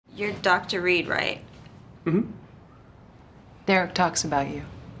You're Dr. Reid, right? Mm-hmm. Derek talks about you.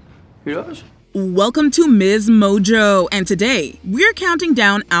 He does? Welcome to MsMojo, and today we're counting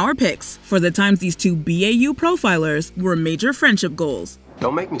down our picks for the times these two BAU profilers were major friendship goals.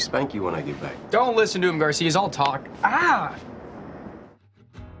 Don't make me spank you when I get back. Don't listen to him, Garcia. He's all talk. Ah!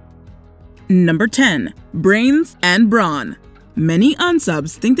 Number 10. Brains and Brawn. Many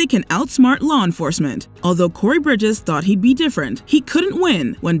unsubs think they can outsmart law enforcement. Although Corey Bridges thought he'd be different, he couldn't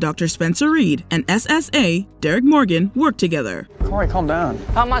win when Dr. Spencer Reid and SSA Derek Morgan worked together. Corey, calm down.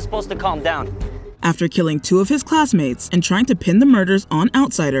 How am I supposed to calm down? After killing two of his classmates and trying to pin the murders on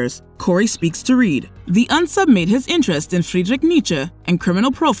outsiders, Corey speaks to Reid. The unsub made his interest in Friedrich Nietzsche and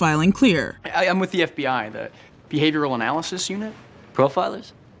criminal profiling clear. I'm with the FBI, the Behavioral Analysis Unit.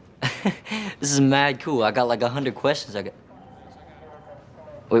 Profilers? This is mad cool. I got like 100 questions.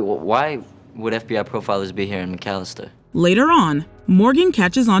 Wait, why would FBI profilers be here in McAllister? Later on, Morgan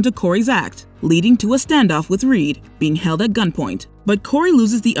catches on to Corey's act, leading to a standoff with Reid, being held at gunpoint. But Corey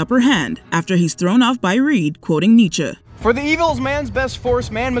loses the upper hand after he's thrown off by Reid, quoting Nietzsche. For the evil is man's best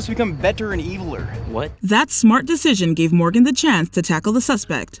force, man must become better and eviler. What? That smart decision gave Morgan the chance to tackle the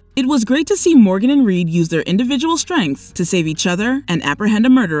suspect. It was great to see Morgan and Reid use their individual strengths to save each other and apprehend a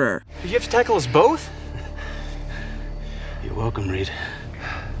murderer. Did you have to tackle us both? You're welcome, Reid.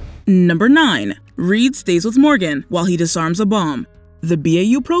 Number 9. Reid stays with Morgan while he disarms a bomb. The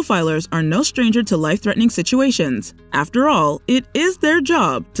BAU profilers are no stranger to life-threatening situations. After all, it is their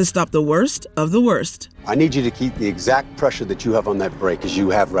job to stop the worst of the worst. I need you to keep the exact pressure that you have on that brake as you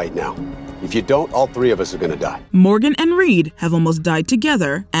have right now. If you don't, all three of us are gonna die. Morgan and Reid have almost died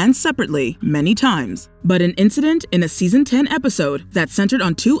together and separately many times. But an incident in a season 10 episode that centered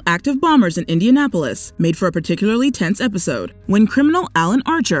on two active bombers in Indianapolis made for a particularly tense episode. When criminal Alan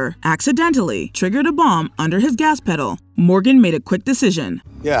Archer accidentally triggered a bomb under his gas pedal, Morgan made a quick decision.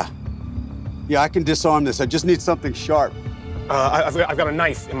 Yeah, I can disarm this. I just need something sharp. I've got a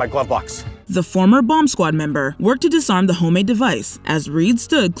knife in my glove box. The former bomb squad member worked to disarm the homemade device as Reid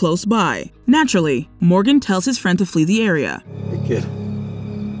stood close by. Naturally, Morgan tells his friend to flee the area. Hey, kid.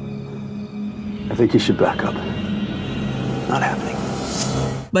 I think you should back up. Not happening.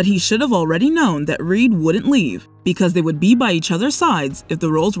 But he should have already known that Reid wouldn't leave, because they would be by each other's sides if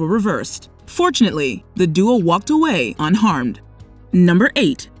the roles were reversed. Fortunately, the duo walked away unharmed. Number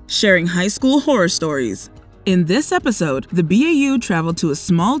 8. Sharing high school horror stories. In this episode, the BAU traveled to a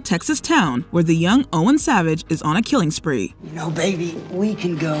small Texas town where the young Owen Savage is on a killing spree. You know, baby, we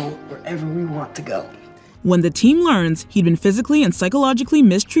can go wherever we want to go. When the team learns he'd been physically and psychologically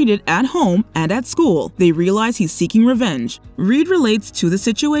mistreated at home and at school, they realize he's seeking revenge. Reid relates to the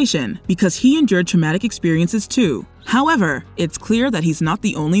situation because he endured traumatic experiences too. However, it's clear that he's not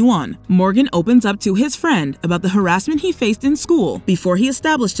the only one. Morgan opens up to his friend about the harassment he faced in school before he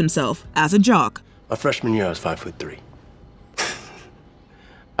established himself as a jock. My freshman year, I was 5'3".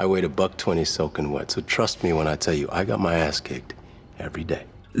 I weighed $120 soaking wet, so trust me when I tell you, I got my ass kicked every day.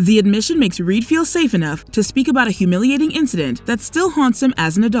 The admission makes Reid feel safe enough to speak about a humiliating incident that still haunts him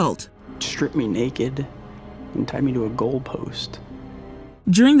as an adult. Strip me naked and tie me to a goalpost.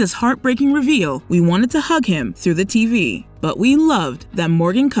 During this heartbreaking reveal, we wanted to hug him through the TV, but we loved that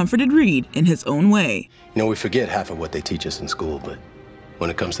Morgan comforted Reid in his own way. You know, we forget half of what they teach us in school, but when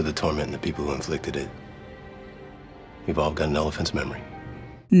it comes to the torment and the people who inflicted it, we've all got an elephant's memory.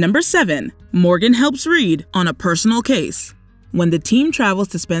 Number 7. Morgan helps Reid on a personal case. When the team travels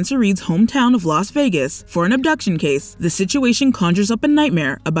to Spencer Reid's hometown of Las Vegas for an abduction case, the situation conjures up a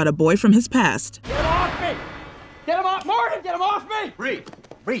nightmare about a boy from his past. Get him off me! Get him off! Morgan, get him off me!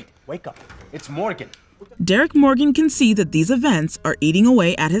 Reid, wake up. It's Morgan. Derek Morgan can see that these events are eating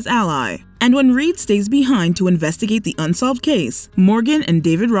away at his ally. And when Reid stays behind to investigate the unsolved case, Morgan and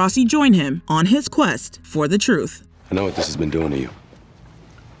David Rossi join him on his quest for the truth. I know what this has been doing to you.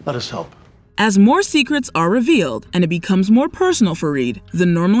 Let us help. As more secrets are revealed and it becomes more personal for Reid, the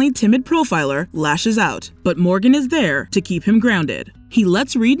normally timid profiler lashes out, but Morgan is there to keep him grounded. He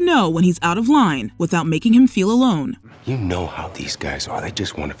lets Reid know when he's out of line without making him feel alone. You know how these guys are. They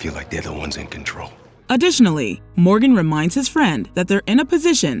just want to feel like they're the ones in control. Additionally, Morgan reminds his friend that they're in a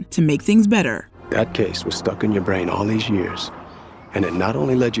position to make things better. That case was stuck in your brain all these years, and it not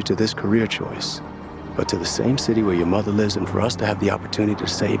only led you to this career choice, but to the same city where your mother lives, and for us to have the opportunity to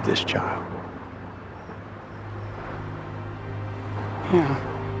save this child.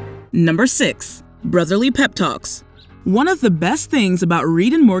 Number 6. Brotherly pep talks. One of the best things about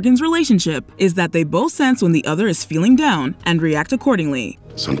Reid and Morgan's relationship is that they both sense when the other is feeling down and react accordingly.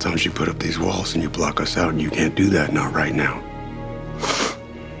 Sometimes you put up these walls and you block us out, and you can't do that, not right now.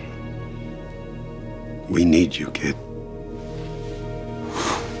 We need you, kid.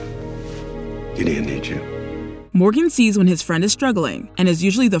 Gideon needs you. Morgan sees when his friend is struggling and is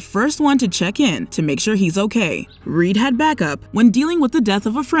usually the first one to check in to make sure he's okay. Reid had backup when dealing with the death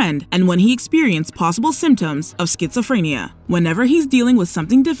of a friend and when he experienced possible symptoms of schizophrenia. Whenever he's dealing with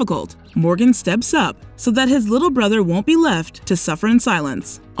something difficult, Morgan steps up so that his little brother won't be left to suffer in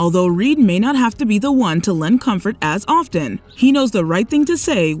silence. Although Reid may not have to be the one to lend comfort as often, he knows the right thing to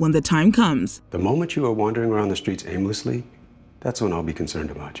say when the time comes. The moment you are wandering around the streets aimlessly, that's when I'll be concerned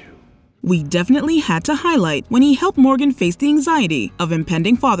about you. We definitely had to highlight when he helped Morgan face the anxiety of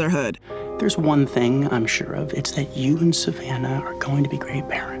impending fatherhood. There's one thing I'm sure of. It's that you and Savannah are going to be great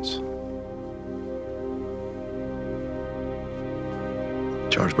parents.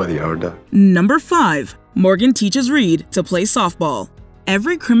 Charged by the hour, Doc. Number 5. Morgan teaches Reid to play softball.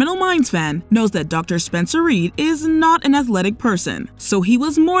 Every Criminal Minds fan knows that Dr. Spencer Reid is not an athletic person, so he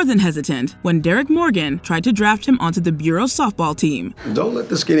was more than hesitant when Derek Morgan tried to draft him onto the Bureau's softball team. Don't let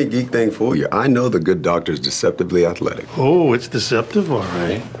the skinny geek thing fool you. I know the good doctor's deceptively athletic. Oh, it's deceptive, all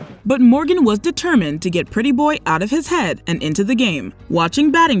right. But Morgan was determined to get Pretty Boy out of his head and into the game.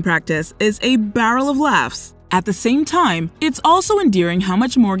 Watching batting practice is a barrel of laughs. At the same time, it's also endearing how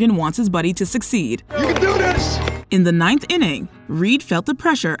much Morgan wants his buddy to succeed. You can do this! In the 9th inning, Reid felt the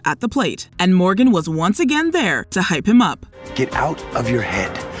pressure at the plate, and Morgan was once again there to hype him up. Get out of your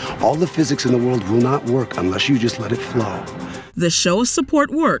head. All the physics in the world will not work unless you just let it flow. The show of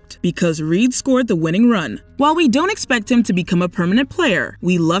support worked because Reid scored the winning run. While we don't expect him to become a permanent player,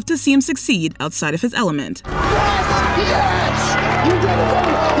 we love to see him succeed outside of his element. Yes! You did it!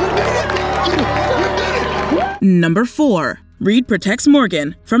 You did it! You did it! Number 4. Reid protects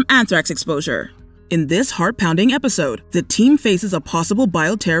Morgan from anthrax exposure. In this heart-pounding episode, the team faces a possible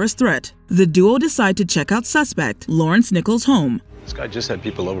bioterrorist threat. The duo decide to check out suspect Lawrence Nichols' home. This guy just had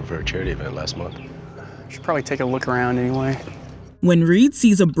people over for a charity event last month. Should probably take a look around anyway. When Reid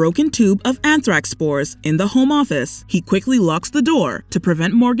sees a broken tube of anthrax spores in the home office, he quickly locks the door to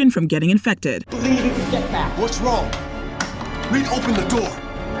prevent Morgan from getting infected. Get back. What's wrong? Reid, open the door.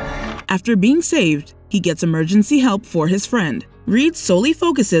 After being saved, he gets emergency help for his friend. Reid solely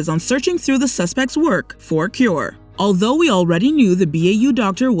focuses on searching through the suspect's work for a cure. Although we already knew the BAU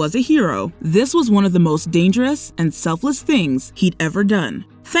doctor was a hero, this was one of the most dangerous and selfless things he'd ever done.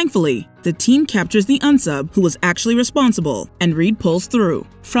 Thankfully, the team captures the unsub who was actually responsible, and Reid pulls through.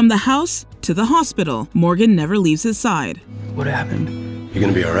 From the house to the hospital, Morgan never leaves his side. What happened? You're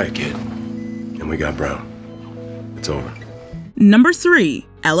gonna be all right, kid. And we got Brown. It's over. Number 3.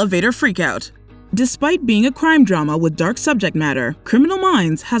 Elevator freakout. Despite being a crime drama with dark subject matter, Criminal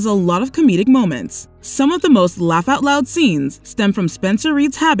Minds has a lot of comedic moments. Some of the most laugh-out-loud scenes stem from Spencer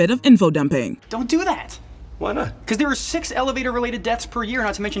Reid's habit of info dumping. Don't do that. Why not? Because there are 6 elevator-related deaths per year,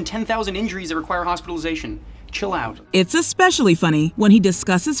 not to mention 10,000 injuries that require hospitalization. Chill out. It's especially funny when he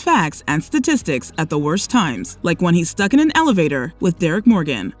discusses facts and statistics at the worst times, like when he's stuck in an elevator with Derek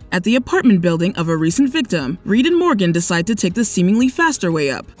Morgan. At the apartment building of a recent victim, Reid and Morgan decide to take the seemingly faster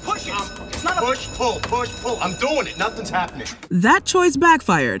way up. Push it! Push, pull. I'm doing it. Nothing's happening. That choice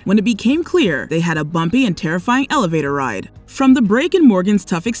backfired when it became clear they had a bumpy and terrifying elevator ride. From the break in Morgan's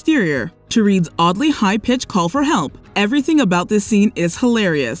tough exterior to Reid's oddly high-pitched call for help, everything about this scene is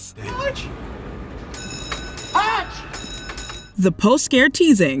hilarious. The post-scare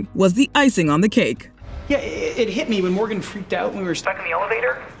teasing was the icing on the cake. Yeah, it hit me when Morgan freaked out when we were stuck in the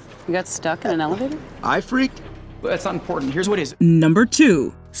elevator. You got stuck in an elevator? I freaked? But that's not important. Here's what is. Number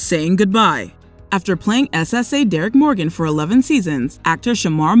 2. Saying goodbye. After playing SSA Derek Morgan for 11 seasons, actor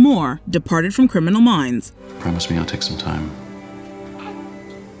Shamar Moore departed from Criminal Minds. Promise me I'll take some time.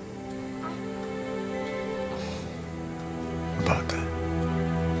 About that.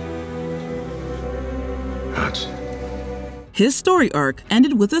 Hutch. His story arc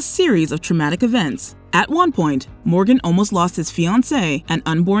ended with a series of traumatic events. At one point, Morgan almost lost his fiancée and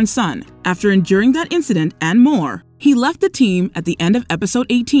unborn son. After enduring that incident and more, he left the team at the end of episode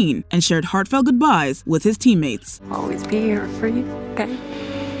 18 and shared heartfelt goodbyes with his teammates. I'll always be here for you, okay?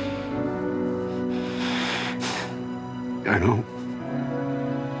 I know.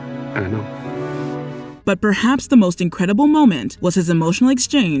 But perhaps the most incredible moment was his emotional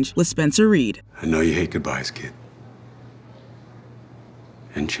exchange with Spencer Reid. I know you hate goodbyes, kid.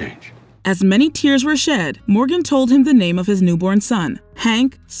 And change. As many tears were shed, Morgan told him the name of his newborn son,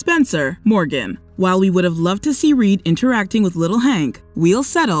 Hank Spencer Morgan. While we would have loved to see Reid interacting with little Hank, we'll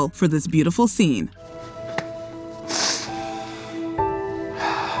settle for this beautiful scene.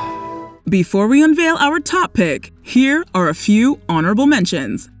 Before we unveil our top pick, here are a few honorable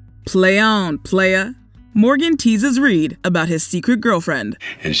mentions. Play on, playa. Morgan teases Reid about his secret girlfriend.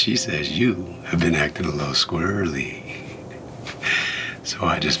 And she says you have been acting a little squirrely. So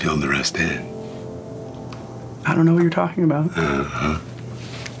I just filled the rest in. I don't know what you're talking about.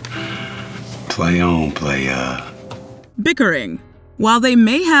 Play on, playa. Bickering. While they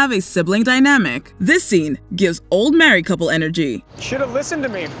may have a sibling dynamic, this scene gives old married couple energy. Should have listened to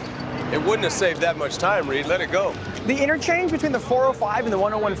me. It wouldn't have saved that much time, Reid. Let it go. The interchange between the 405 and the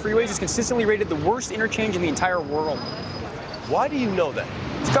 101 freeways is consistently rated the worst interchange in the entire world. Why do you know that?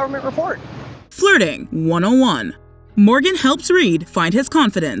 It's a government report. Flirting 101. Morgan helps Reid find his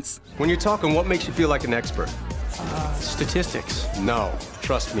confidence. When you're talking, what makes you feel like an expert? Statistics. No.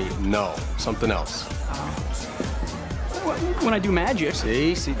 Trust me, no. Something else. When I do magic.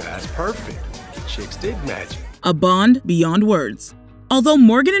 See, that's perfect. Chicks dig magic. A bond beyond words. Although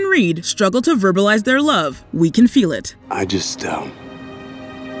Morgan and Reid struggle to verbalize their love, we can feel it. I just, Yeah.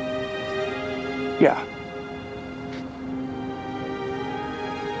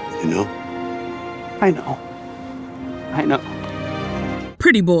 you know? I know. I know.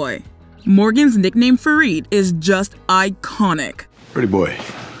 Pretty boy. Morgan's nickname for Reid is just iconic. Pretty boy.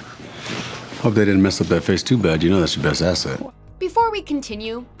 Hope they didn't mess up that face too bad. You know that's your best asset. Before we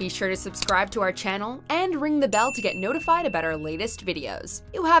continue, be sure to subscribe to our channel and ring the bell to get notified about our latest videos.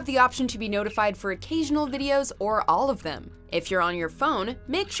 You have the option to be notified for occasional videos or all of them. If you're on your phone,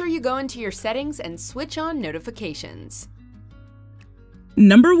 make sure you go into your settings and switch on notifications.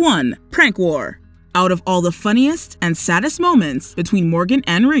 Number 1. Prank War. Out of all the funniest and saddest moments between Morgan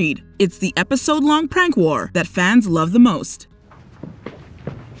and Reid, it's the episode-long prank war that fans love the most.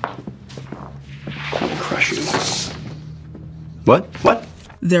 I'll crush you. What?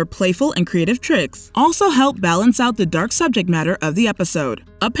 Their playful and creative tricks also help balance out the dark subject matter of the episode.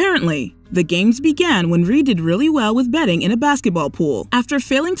 Apparently, the games began when Reid did really well with betting in a basketball pool, after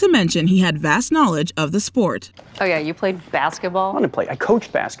failing to mention he had vast knowledge of the sport. Oh yeah, you played basketball? I didn't play. I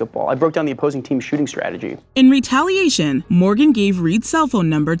coached basketball. I broke down the opposing team's shooting strategy. In retaliation, Morgan gave Reid's cell phone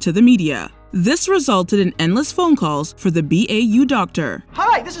number to the media. This resulted in endless phone calls for the BAU doctor.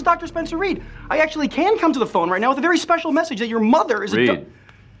 Hi, this is Dr. Spencer Reid. I actually can come to the phone right now with a very special message that your mother is Reid.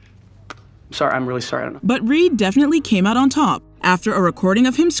 Sorry, I'm really sorry. I don't know. But Reid definitely came out on top after a recording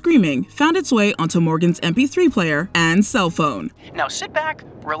of him screaming found its way onto Morgan's MP3 player and cell phone. Now sit back,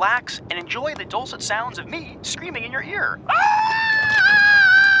 relax, and enjoy the dulcet sounds of me screaming in your ear.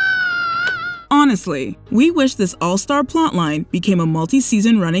 Honestly, we wish this all-star plotline became a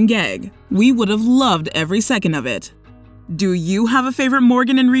multi-season running gag. We would have loved every second of it. Do you have a favorite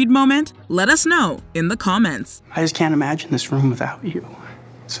Morgan and Reid moment? Let us know in the comments. I just can't imagine this room without you.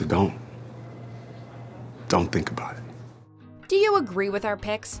 So don't think about it. Do you agree with our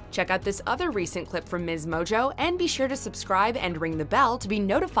picks? Check out this other recent clip from MsMojo and be sure to subscribe and ring the bell to be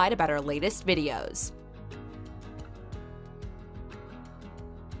notified about our latest videos.